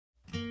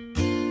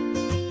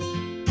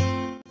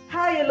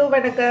hello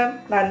வணக்கம்.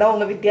 நான் தான்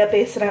உங்க வித்யா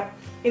பேசுறேன்.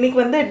 இன்னைக்கு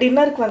வந்து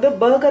டின்னருக்கு வந்து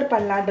பர்கர்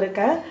பண்ணலாம்னு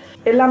இருக்கேன்.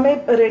 எல்லாமே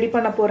ரெடி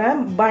பண்ண போறேன்.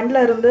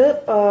 பன்ல இருந்து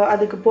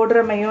அதுக்கு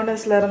போடுற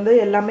மயோனைஸ்ல இருந்து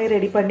எல்லாமே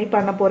ரெடி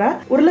பண்ண போறேன்.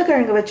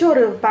 உருளைக்கிழங்கு வச்சு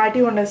ஒரு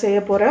பேட்டி ஒன்னு செய்ய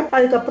போறேன்.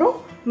 அதுக்கு அப்புறம்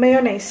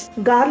மயோனைஸ்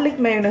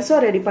கார்லிக்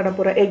மயோனைஸும் ரெடி பண்ண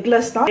போறேன்.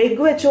 எக்லெஸ் தான்.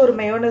 எக் வச்சு ஒரு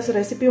மயோனைஸ்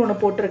ரெசிபி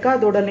ஒன்னு போட்டுருக்கேன்.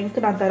 அதோட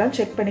லிங்க் நான் தரேன்,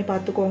 செக் பண்ணி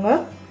பார்த்துக்கோங்க.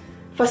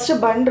 ஃபர்ஸ்ட்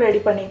பன்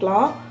ரெடி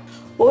பண்ணிக்கலாம்.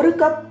 1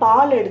 கப்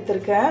பால்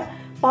எடுத்திருக்கேன்.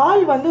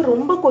 பால் வந்து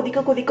ரொம்ப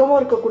கொதிக்கவும்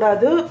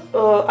இருக்கக்கூடாது,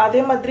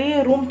 அதே மாதிரி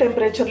ரூம்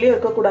டெம்பரேச்சர்லயும்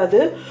இருக்கக்கூடாது.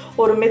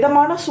 ஒரு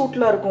மிதமான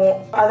சூட்ல இருக்கும்.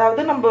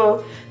 அதாவது நம்ம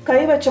கை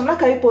வச்சோம்னா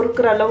கை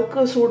பொறுக்கிற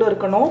அளவுக்கு சூடு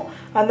இருக்கணும்.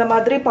 அந்த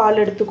மாதிரி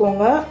பால்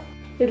எடுத்துக்கோங்க.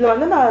 இதுல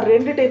வந்து நான்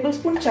 2 டேபிள்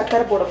ஸ்பூன்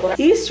சக்கரை போட போறேன்.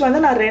 ஈஸ்ட்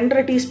வந்து நான்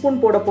 2.5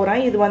 டீஸ்பூன் போட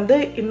போறேன். இது வந்து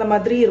இந்த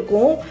மாதிரி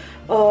இருக்கும்.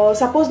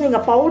 சப்போஸ் நீங்க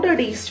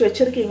பவுடர்டு ஈஸ்ட்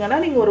வச்சிருக்கீங்கன்னா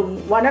நீங்க ஒரு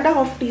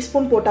 1.5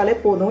 டீஸ்பூன் போட்டாலே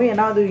போதும்.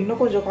 ஏன்னா அது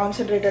இன்னும் கொஞ்சம்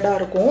கான்சென்ட்ரேட்டடா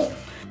இருக்கும்.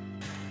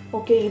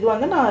 ஓகே, இது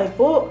வந்து நான்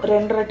இப்போது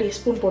 2.5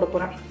 டீஸ்பூன் போட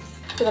போகிறேன்.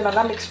 இதை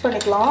நல்லா மிக்ஸ்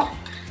பண்ணிக்கலாம்.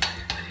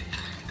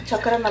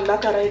 சர்க்கரை நல்லா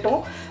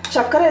கரையிட்டோம்.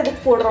 சர்க்கரை எதுக்கு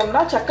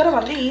போடுறோம்னா சர்க்கரை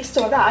வந்து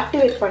ஈஸ்ட்டை வந்து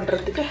ஆக்டிவேட்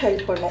பண்ணுறதுக்கு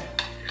ஹெல்ப் பண்ணும்.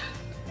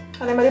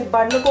 அதே மாதிரி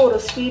பன்னுக்கும் ஒரு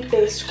ஸ்வீட்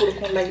டேஸ்ட்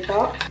கொடுக்கும்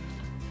லைட்டாக.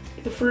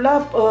 இது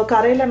ஃபுல்லாக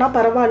கரையிலனா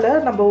பரவாயில்ல,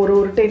 நம்ம ஒரு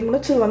 10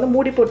 மினிட்ஸ் வந்து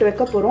மூடி போட்டு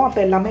வைக்க போகிறோம்.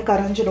 அப்போ எல்லாமே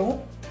கரைஞ்சிடும்.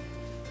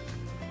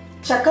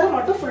 சர்க்கரை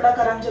மட்டும் ஃபுல்லாக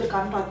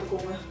கரைஞ்சிருக்கான்னு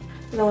பார்த்துக்கோங்க.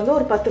 இதை வந்து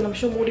ஒரு 10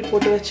 நிமிஷம் மூடி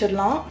போட்டு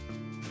வச்சிடலாம்.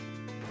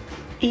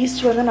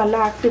 ஈஸ்ட் வந்து நல்லா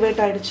ஆக்டிவேட்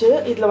ஆயிடுச்சு.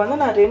 இதில் வந்து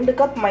நான் 2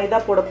 கப் மைதா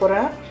போட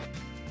போகிறேன்.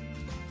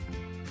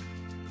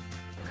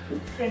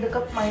 2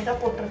 கப் மைதா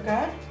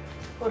போட்டிருக்கேன்.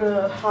 ஒரு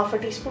 1/2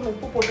 டீஸ்பூன்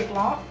உப்பு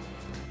போட்டுக்கலாம்.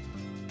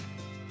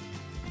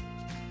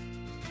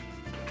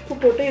 உப்பு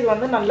போட்டு இது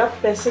வந்து நல்லா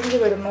பிசைஞ்சு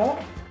விடணும்.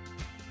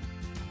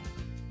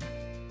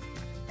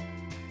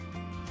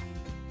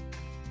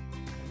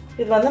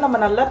 இது வந்து நம்ம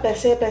நல்லா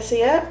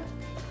பிசைய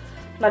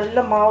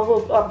நல்ல மாவு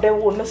அப்படியே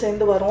ஒன்று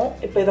சேர்ந்து வரும்.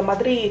 இப்போ இதை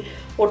மாதிரி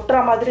ஒட்டுற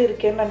மாதிரி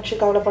இருக்கேன்னு நினச்சி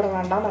கவலைப்பட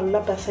வேண்டாம், நல்லா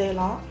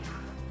பிசையலாம்.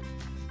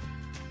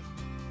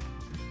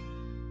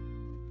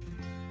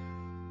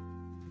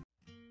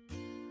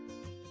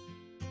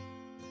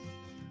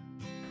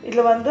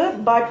 இதில் வந்து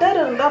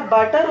பட்டர் இருந்தால்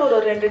பட்டர் ஒரு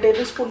 2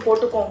 டேபிள் ஸ்பூன்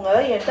போட்டுக்கோங்க.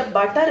 என்கிட்ட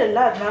பட்டர்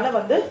இல்லை, அதனால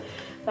வந்து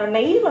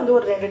நெய் வந்து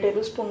ஒரு 2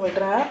 டேபிள் ஸ்பூன்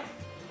விடுறேன்.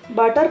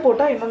 பட்டர்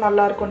போட்டால் இன்னும்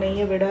நல்லாயிருக்கும்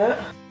நெய்யை விட.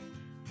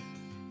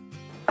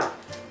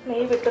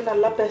 நெய் விட்டு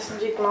நல்லா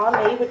பிசைஞ்சிக்கலாம்.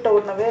 நெய் விட்ட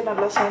உடனே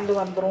நல்லா சேர்ந்து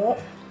வந்துடும்.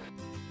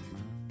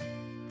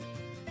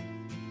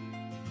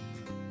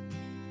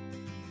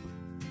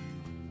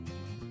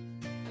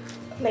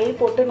 நெய்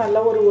போட்டு நல்லா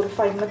ஒரு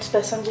 5 மினிட்ஸ்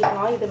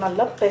பிசைஞ்சிக்கலாம். இது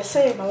நல்லா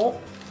பிசையணும்.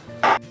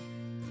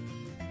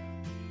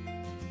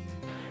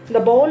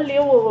 இந்த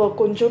பவுல்லையும்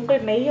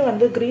கொஞ்சோண்டு நெய்யை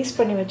வந்து கிரீஸ்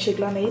பண்ணி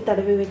வச்சுக்கலாம், நெய்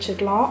தடவி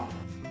வச்சுக்கலாம்.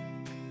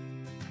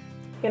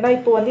 ஏன்னா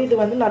இப்போ வந்து இது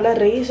வந்து நல்லா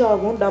ரைஸ்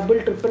ஆகும்,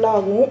 டபுள் ட்ரிபிள்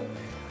ஆகும்.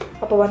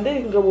 அப்போ வந்து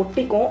இங்கே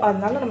ஒட்டிக்கும்.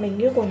 அதனால நம்ம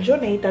இங்கேயும்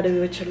கொஞ்சம் நெய் தடவி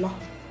வச்சிடலாம்.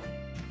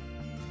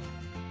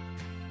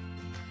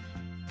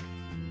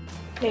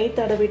 நெய்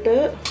தடவிட்டு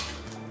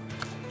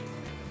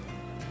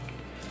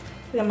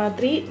இந்த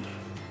மாதிரி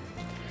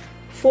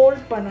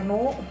ஃபோல்ட்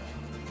பண்ணணும்.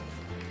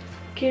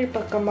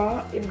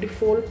 கீழ்ப்பக்கமாக இப்படி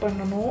ஃபோல்ட்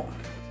பண்ணணும்.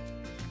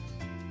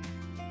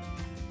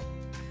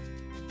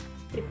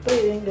 இப்போ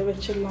இதை இங்கே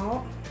வச்சிடலாம்.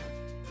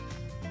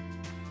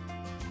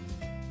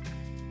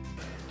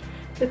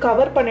 இது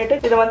கவர் பண்ணிவிட்டு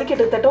இதை வந்து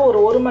கிட்டத்தட்ட ஒரு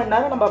 1 மணி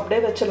நேரம் நம்ம அப்படியே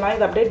வச்சிடலாம்.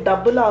 இது அப்படியே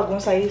டபுள்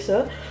ஆகும் சைஸு.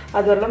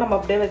 அது வரலாம் நம்ம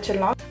அப்படியே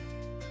வச்சிடலாம்.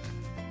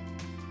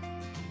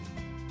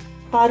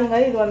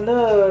 பாருங்கள், இது வந்து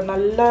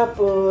நல்லா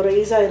இப்போ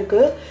ரைஸ்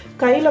ஆகிருக்கு.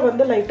 கையில்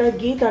வந்து லைட்டாக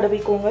கீ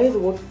தடவிக்கோங்க,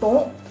 இது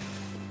ஒட்டும்.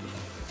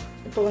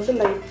 இப்போ வந்து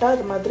லைட்டாக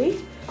இது மாதிரி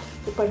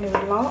இது பண்ணி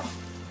விடலாம்.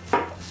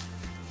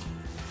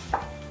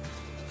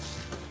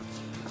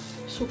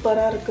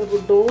 சூப்பராக இருக்குது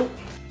குட்டோ.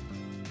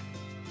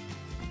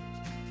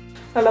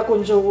 நல்லா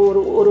கொஞ்சம்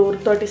ஒரு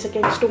 30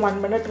 செகண்ட்ஸ் to 1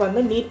 minute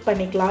வந்து நீட்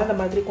பண்ணிக்கலாம். இந்த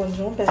மாதிரி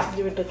கொஞ்சம்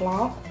பிசைஞ்சு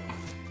விட்டுக்கலாம்.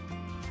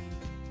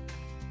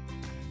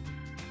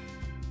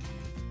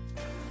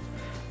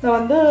 நான்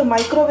வந்து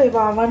மைக்ரோவேவ்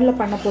அவனில்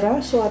பண்ண போகிறேன்.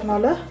 ஸோ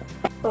அதனால்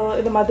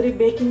இது மாதிரி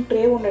பேக்கிங்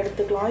ட்ரே ஒன்று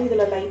எடுத்துக்கலாம்.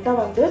 இதில்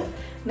லைட்டாக வந்து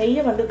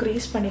நெய்யை வந்து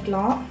க்ரீஸ்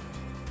பண்ணிக்கலாம்.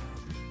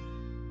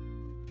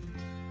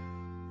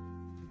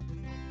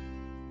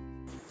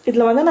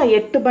 இதில் வந்து நான்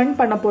 8 பன்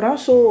பண்ண போகிறேன்.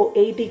 ஸோ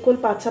 8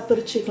 ஈக்குவல் பார்ட்ஸாக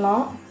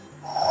பிரிச்சுக்கலாம்.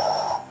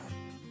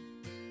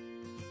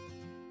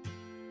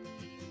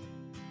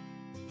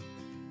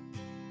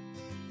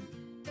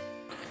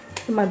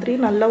 இது மாதிரி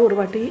நல்லா ஒரு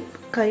வாட்டி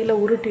கையில்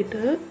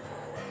உருட்டிட்டு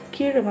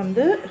கீழே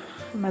வந்து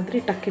இது மாதிரி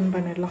டக்கின்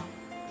பண்ணிடலாம்.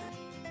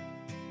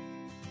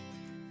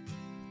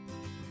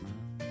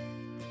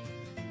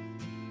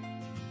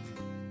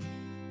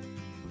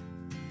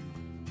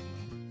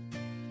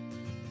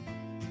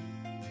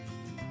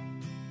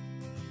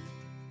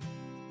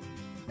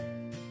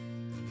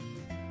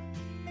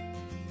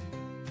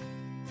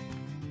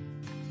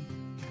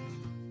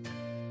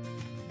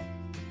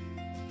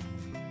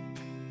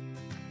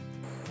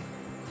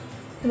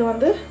 இது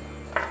வந்து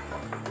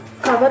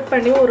கவர்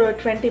பண்ணி ஒரு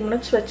 20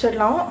 மினிட்ஸ்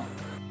வச்சிடலாம்.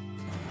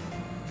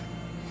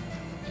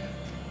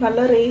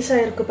 நல்லா ரைஸ்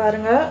ஆகிருக்கு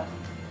பாருங்கள்.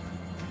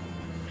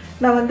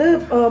 நான் வந்து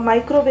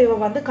மைக்ரோவேவை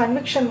வந்து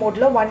கன்வெக்ஷன்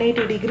மோடில்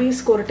 180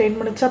 டிகிரிஸ்க்கு ஒரு 10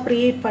 மினிட்ஸாக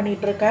ப்ரீஹீட்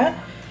பண்ணிகிட்ருக்கேன்.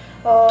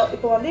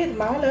 இப்போ வந்து இது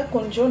மேலே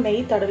கொஞ்சம்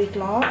நெய்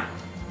தடவிக்கலாம்.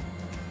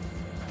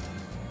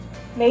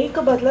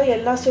 நெய்க்கு பதிலாக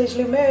எல்லா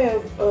ஸ்டேஜ்லேயுமே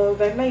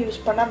வெண்ணெய்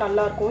யூஸ் பண்ணால்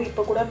நல்லாயிருக்கும்.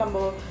 இப்போ கூட நம்ம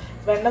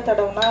வெண்ணெய்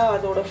தடவுனா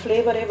அதோட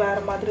ஃப்ளேவரே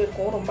வேறு மாதிரி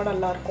இருக்கும், ரொம்ப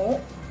நல்லாயிருக்கும்.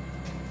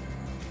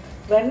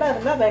 வெண்ணெய்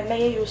இருந்தால்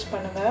வெண்ணெயே யூஸ்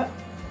பண்ணுங்கள்.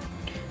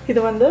 இது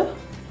வந்து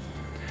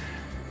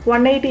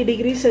 180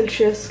 டிகிரி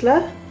செல்சியஸில்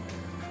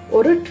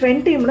ஒரு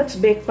 20 மினிட்ஸ்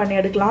பேக் பண்ணி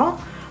எடுக்கலாம்.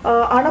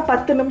 ஆனால்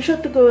 10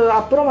 நிமிஷத்துக்கு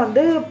அப்புறம்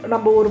வந்து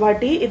நம்ம ஒரு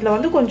வாட்டி இதில்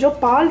வந்து கொஞ்சம்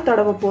பால்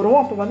தடவை போகிறோம்.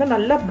 அப்போ வந்து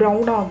நல்லா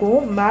ப்ரௌன்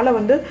ஆகும், மேலே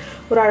வந்து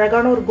ஒரு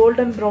அழகான ஒரு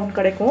கோல்டன் ப்ரௌன்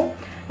கிடைக்கும்.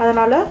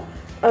 அதனால்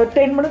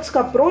 10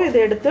 மினிட்ஸ்க்கு அப்புறம் இதை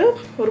எடுத்து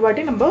ஒரு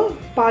வாட்டி நம்ம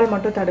பால்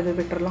மட்டும் தடவி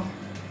விட்டுறலாம்.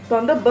 இப்போ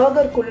வந்து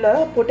பர்கருக்குள்ளே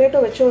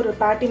பொட்டேட்டோ வச்சு ஒரு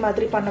பேட்டி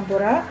மாதிரி பண்ண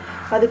போகிறேன்.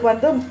 அதுக்கு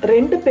வந்து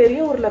 2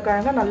 பெரிய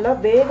உருளைக்கிழங்கை நல்லா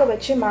வேக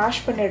வச்சு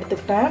மேஷ் பண்ணி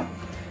எடுத்துக்கிட்டேன்.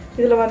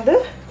 இதில் வந்து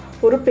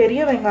ஒரு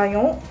பெரிய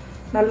வெங்காயம்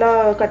நல்லா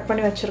கட்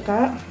பண்ணி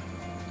வச்சுருக்கேன்.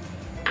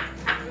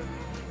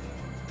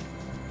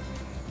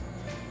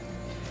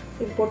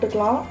 இது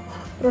போட்டுக்கலாம்.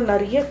 அப்புறம்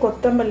நிறைய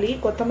கொத்தமல்லி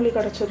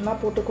கிடச்சதுன்னா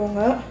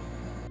போட்டுக்கோங்க.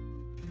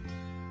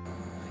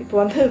 இப்போ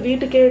வந்து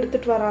வீட்டுக்கே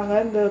எடுத்துகிட்டு வராங்க.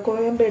 இந்த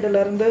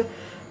கோயம்பேடுலேருந்து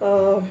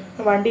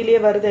வண்டியிலே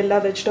வருது எல்லா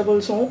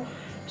வெஜிடபிள்ஸும்.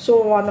 ஸோ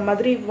அந்த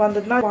மாதிரி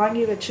வந்ததுன்னா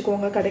வாங்கி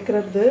வச்சுக்கோங்க,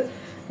 கிடைக்கிறது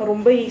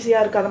ரொம்ப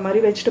ஈஸியாக இருக்குது அந்த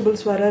மாதிரி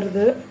வெஜிடபிள்ஸ்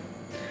வர்றது.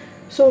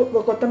 ஸோ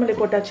இப்போ கொத்தமல்லி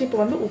போட்டாச்சு. இப்போ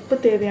வந்து உப்பு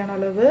தேவையான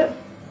அளவு.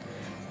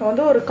 நான்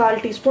வந்து ஒரு 1/4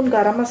 டீஸ்பூன்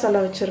கரம்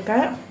மசாலா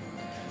வச்சுருக்கேன்.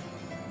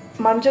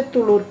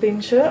 மஞ்சத்தூள் ஒரு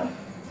பிஞ்சு,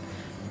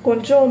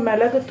 கொஞ்சம்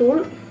மிளகுத்தூள்,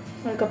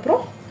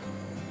 அதுக்கப்புறம்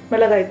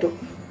மிளகாய்த்தூள்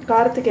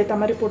காரத்துக்கு ஏற்ற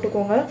மாதிரி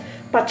போட்டுக்கோங்க.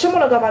 பச்சை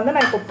மிளகா வந்து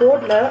நான் இப்போ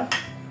போடல,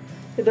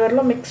 இது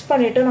வரலாம் மிக்ஸ்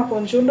பண்ணிவிட்டு நான்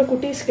கொஞ்சோண்டு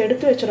குட்டீஸ்க்கு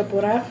எடுத்து வச்சிட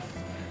போகிறேன்.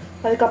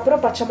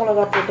 அதுக்கப்புறம் பச்சை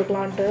மிளகா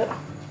போட்டுக்கலான்ட்டு.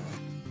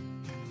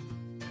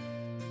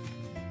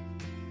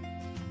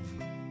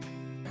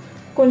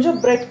 கொஞ்சம்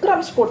பிரெட்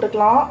கிரம்ஸ்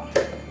போட்டுக்கலாம்.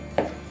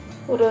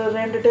 ஒரு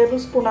 2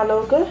 டேபிள் ஸ்பூன்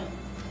அளவுக்கு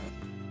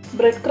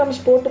பிரெட்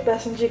கிரம்ஸ் போட்டு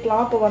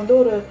பிசைஞ்சிக்கலாம். இப்போ வந்து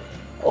ஒரு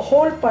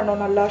ஹோல்ட்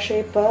பண்ணும் நல்லா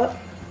ஷேப்பை.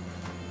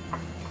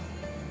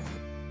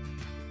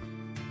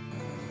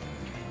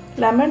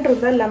 லெமன்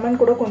இருந்தால் லெமன்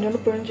கூட கொஞ்சோண்டு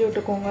பிழிஞ்சு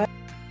விட்டுக்கோங்க.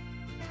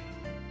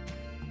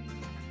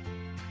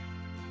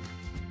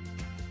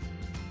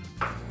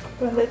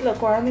 இப்போ இந்த இதில்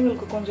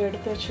குழந்தைங்களுக்கு கொஞ்சம்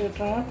எடுத்து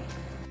வச்சுடுறேன்.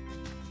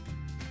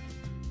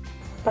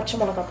 பச்சை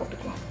மிளகா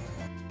போட்டுக்கலாம்.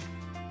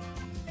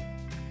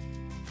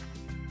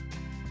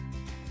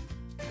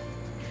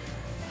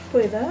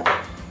 இப்போ இதை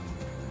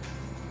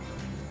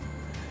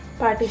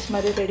பேட்டிஸ்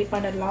மாதிரி ரெடி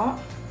பண்ணிடலாம்.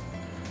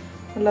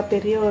 நல்லா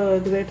பெரிய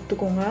இது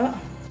எடுத்துக்கோங்க.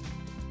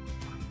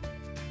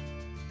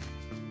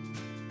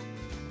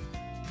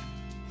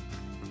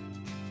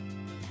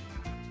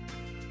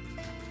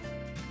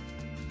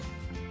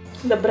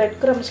 இந்த பிரெட்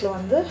கிரம்ஸில்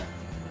வந்து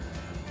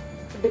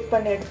டிப்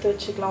பண்ணி எடுத்து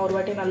வச்சுக்கலாம். ஒரு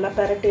வாட்டி நல்லா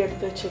பெரட்டி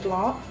எடுத்து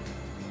வச்சுக்கலாம்.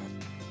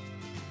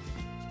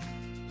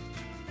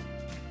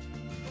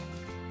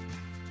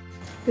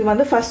 இது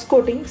வந்து ஃபர்ஸ்ட்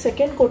கோட்டிங்.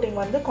 செகண்ட் கோட்டிங்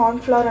வந்து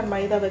கார்ன்ஃப்ளவர் அண்ட்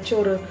மைதா வச்சு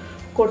ஒரு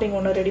கோட்டிங்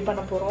ஒன்று ரெடி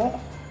பண்ண போகிறோம்.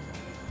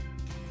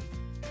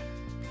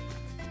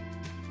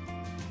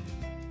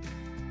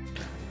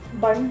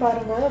 பன்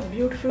பாருங்கள்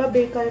பியூட்டிஃபுல்லாக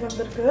பேக் ஆகி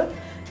வந்திருக்கு.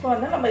 இப்போ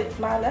வந்து நம்ம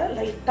இதுக்கு மேலே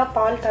லைட்டாக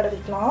பால்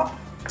தடவிக்கலாம்.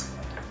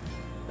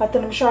 10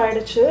 நிமிஷம்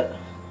ஆயிடுச்சு.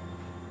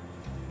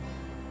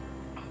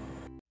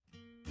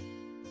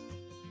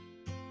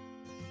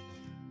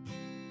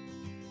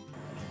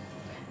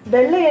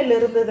 வெள்ளை எள்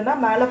இருந்ததுன்னா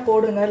மேலே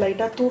போடுங்க,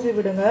 லைட்டாக தூவி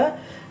விடுங்க.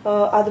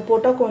 அது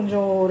போட்டால்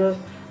கொஞ்சம் ஒரு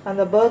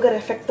அந்த பர்கர்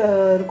எஃபெக்ட்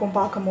இருக்கும்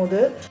பார்க்கும்போது.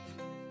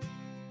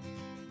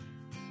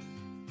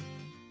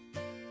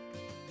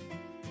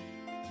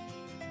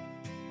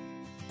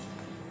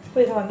 இப்போ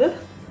இது வந்து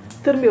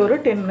திரும்பி ஒரு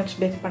 10 மினிட்ஸ்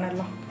பேக்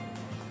பண்ணிடலாம்.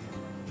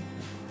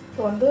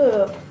 இப்போ வந்து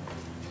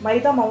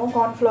மைதா மாவும்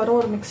கார்ன்ஃப்ளவரும்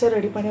ஒரு மிக்சர்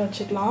ரெடி பண்ணி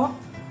வச்சுக்கலாம்.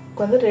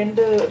 இப்போ வந்து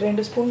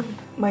 2 ஸ்பூன்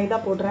மைதா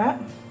போடுறேன்.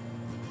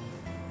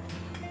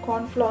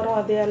 கார்ன்ஃப்ளவரும்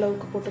அதே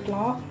அளவுக்கு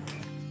போட்டுக்கலாம்.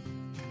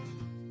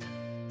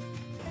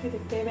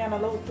 இதுக்கு தேவையான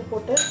அளவு உப்பு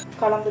போட்டு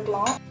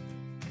கலந்துக்கலாம்.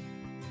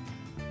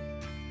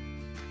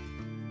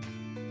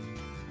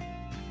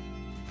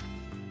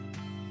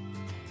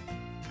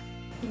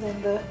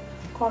 இந்த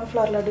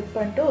கார்ன்ஃப்ளவரில் டிப்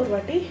பண்ணிட்டு ஒரு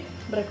வாட்டி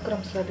பிரெட்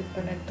கிரம்ஸில் டிப்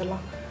பண்ணி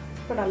எடுத்துடலாம்.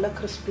 இப்போ நல்லா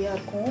கிறிஸ்பியாக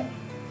இருக்கும்.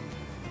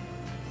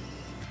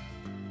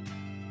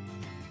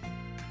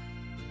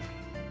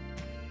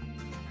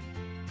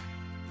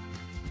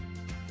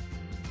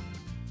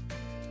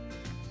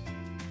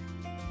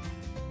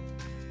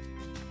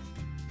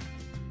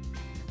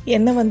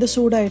 எண்ணெய் வந்து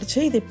சூடாயிடுச்சு.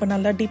 இது இப்போ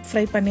நல்லா டீப்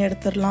ஃப்ரை பண்ணி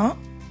எடுத்துடலாம்.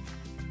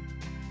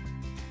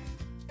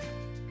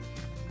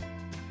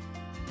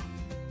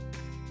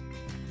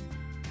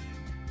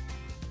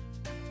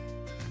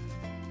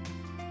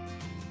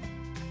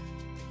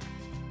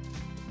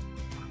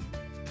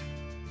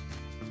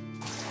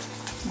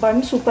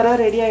 பன்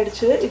சூப்பராக ரெடி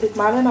ஆயிடுச்சு. இதுக்கு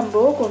மேலே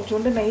நம்ம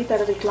கொஞ்சோண்டு நெய்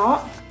தடவிக்கலாம்.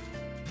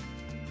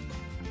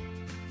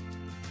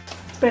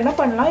 இப்போ என்ன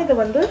பண்ணலாம், இதை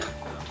வந்து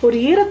ஒரு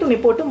ஈரத்துணி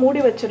போட்டு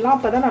மூடி வச்சிடலாம்.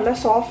 அப்போ தான் நல்லா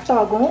சாஃப்ட்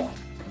ஆகும்.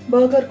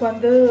 பர்கருக்கு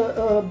வந்து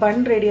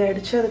பன் ரெடி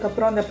ஆகிடுச்சு.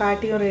 அதுக்கப்புறம் அந்த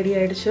பேட்டியும் ரெடி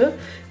ஆகிடுச்சு.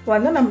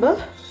 வந்து நம்ம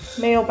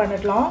மேயோ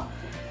பண்ணிடலாம்.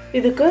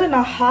 இதுக்கு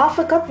நான்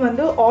 1/2 கப்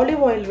வந்து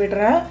ஆலிவ் ஆயில்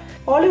விடுறேன்.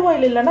 ஆலிவ்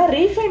ஆயில் இல்லைன்னா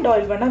ரீஃபைண்ட்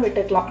ஆயில் வேணால்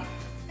விட்டுக்கலாம்.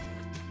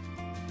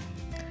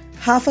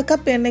 1/2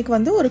 கப் எண்ணெய்க்கு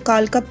வந்து ஒரு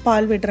 1/4 கப்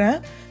பால் விடுறேன்.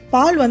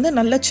 பால் வந்து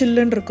நல்லா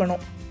சில்லுன்னு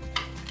இருக்கணும்.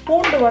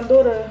 பூண்டு வந்து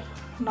ஒரு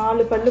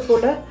 4 பல்லு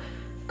போல்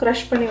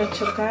க்ரஷ் பண்ணி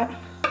வச்சுருக்கேன்,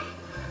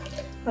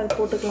 அது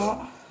போட்டுக்கலாம்.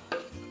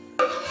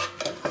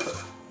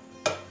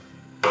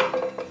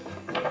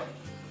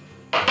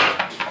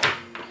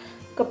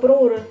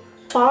 அதுக்கப்புறம் ஒரு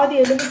பாதி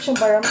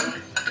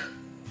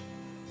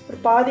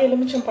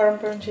எலுமிச்சம்பழம்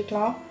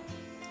பிழிஞ்சிக்கலாம்.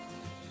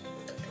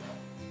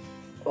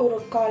 ஒரு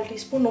 1/4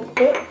 டீஸ்பூன்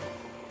உப்பு.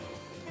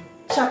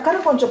 சர்க்கரை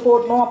கொஞ்சம்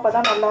போடணும், அப்போ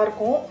தான்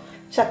நல்லாயிருக்கும்.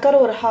 சர்க்கரை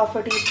ஒரு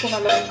 1/2 டீஸ்பூன்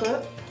அளவுக்கு.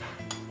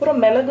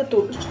 அப்புறம்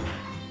மிளகுத்தூள்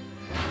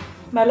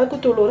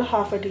ஒரு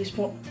 1/2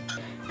 டீஸ்பூன்.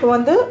 இப்போ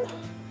வந்து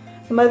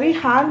இந்த மாதிரி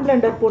ஹேண்ட்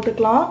பிளெண்டர்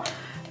போட்டுக்கலாம்.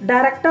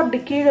 டைரெக்டாக அப்படி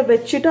கீழே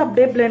வச்சுட்டு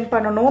அப்படியே பிளெண்ட்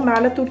பண்ணணும்,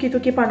 மேலே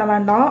தூக்கி பண்ண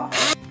வேண்டாம்.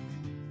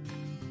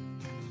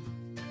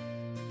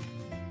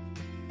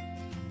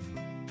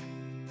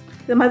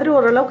 இது மாதிரி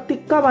ஓரளவுக்கு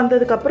திக்காக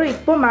வந்ததுக்கப்புறம்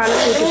இப்போ மேலே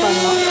தூக்கி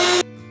பண்ணலாம்.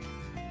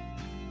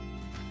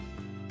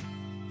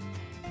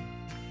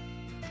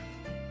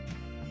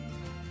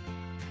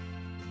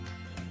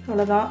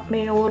 அவ்வளோதான்,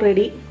 மேயோ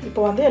ரெடி.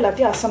 இப்போ வந்து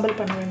எல்லாத்தையும் அசம்பிள்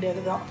பண்ண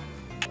வேண்டியது தான்.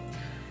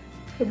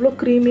 எவ்வளோ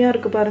க்ரீமியாக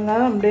இருக்குது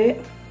பாருங்கள், அப்படியே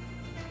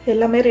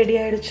எல்லாமே ரெடி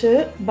ஆகிடுச்சு.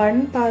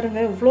 பன்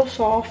பாருங்கள் எவ்வளோ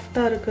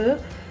சாஃப்டாக இருக்குது,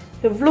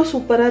 எவ்வளோ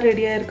சூப்பராக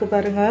ரெடியாக இருக்குது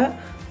பாருங்கள்.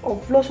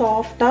 அவ்வளோ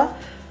சாஃப்டாக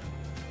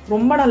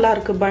ரொம்ப நல்லா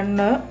இருக்குது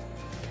பன்னு.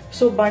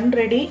 ஸோ பன்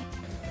ரெடி.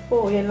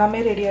 எல்லாமே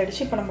ரெடி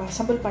ஆகிடுச்சு. இப்போ நம்ம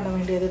அசம்பிள் பண்ண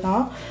வேண்டியது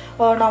தான்.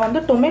 நான் வந்து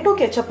டொமேட்டோ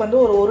கெச்சப் வந்து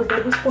ஒரு 1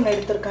 டேபிள் ஸ்பூன்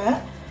எடுத்திருக்கேன்.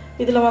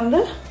 இதில் வந்து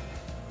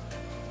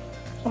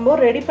நம்ம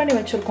ரெடி பண்ணி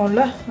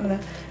வச்சுருக்கோம்ல அந்த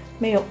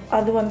மேயோ,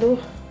 அது வந்து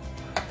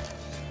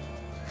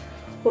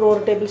ஒரு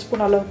 1 டேபிள்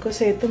ஸ்பூன் அளவுக்கு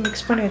சேர்த்து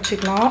மிக்ஸ் பண்ணி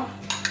வச்சுக்கலாம்.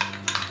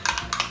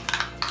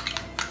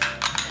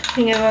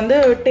 நீங்கள் வந்து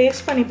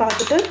டேஸ்ட் பண்ணி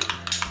பார்த்துட்டு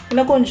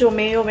இன்னும் கொஞ்சம்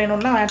மேயோ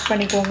வேணும்னா ஆட்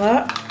பண்ணிக்கோங்க.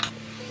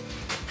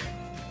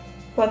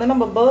 இப்போ வந்து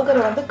நம்ம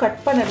பர்கரை வந்து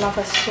கட் பண்ணிடலாம்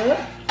ஃபஸ்ட்டு.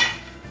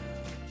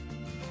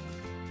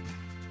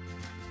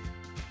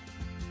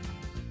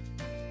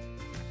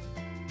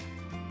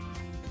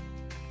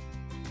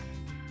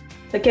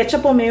 இந்த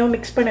கெச்சப்போ மேயோ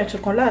மிக்ஸ் பண்ணி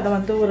வச்சுருக்கோம்ல, அதை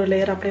வந்து ஒரு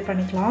லேயர் அப்ளை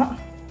பண்ணிக்கலாம்.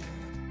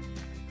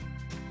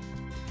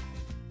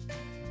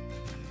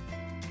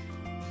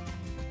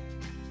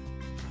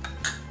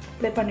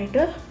 அப்ளை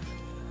பண்ணிவிட்டு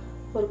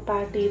ஒரு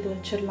பேட்டி இது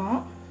வச்சிடலாம்.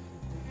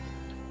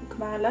 இதுக்கு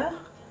மேலே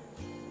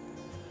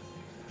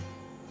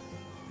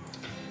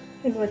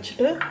இது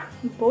வச்சுட்டு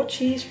இப்போது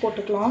சீஸ்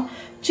போட்டுக்கலாம்.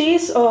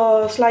 சீஸ்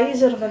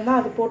ஸ்லைஸ் இருந்ததுன்னா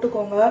அது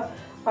போட்டுக்கோங்க.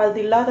 அது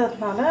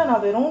இல்லாததுனால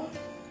நான் வெறும்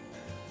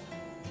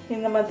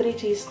இந்த மாதிரி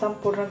சீஸ் தான்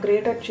போடுறேன்,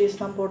 கிரேட்டட் சீஸ்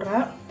தான்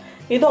போடுறேன்.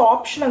 இது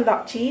ஆப்ஷனல்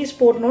தான், சீஸ்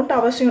போடணுன்ட்டு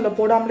அவசியம் இல்லை,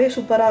 போடாமலே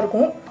சூப்பராக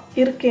இருக்கும்.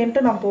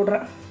 இருக்கேன்ட்டு நான்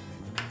போடுறேன்.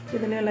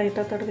 இதுலேயே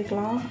லைட்டாக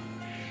தடவிக்கலாம்.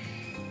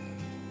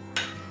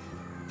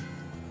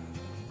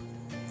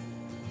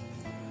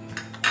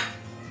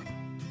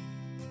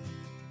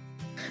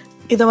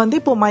 இதை வந்து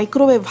இப்போ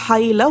மைக்ரோவேவ்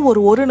ஹையில்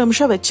ஒரு 1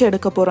 நிமிஷம் வச்சு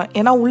எடுக்க போகிறேன்.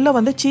 ஏன்னா உள்ளே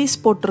வந்து சீஸ்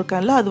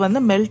போட்டிருக்கேன்ல, அது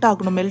வந்து மெல்ட்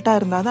ஆகணும்.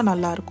 மெல்ட்டாக இருந்தால் தான்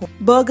நல்லாயிருக்கும்.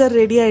 பர்கர்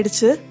ரெடி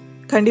ஆயிடுச்சு.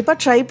 கண்டிப்பாக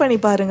ட்ரை பண்ணி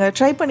பாருங்கள்.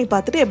 ட்ரை பண்ணி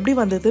பார்த்துட்டு எப்படி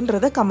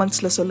வந்ததுன்றதை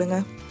கமெண்ட்ஸில்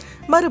சொல்லுங்கள்.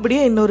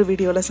 மறுபடியும் இன்னொரு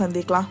வீடியோவில்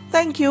சந்திக்கலாம்.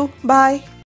 தேங்க்யூ, பாய்.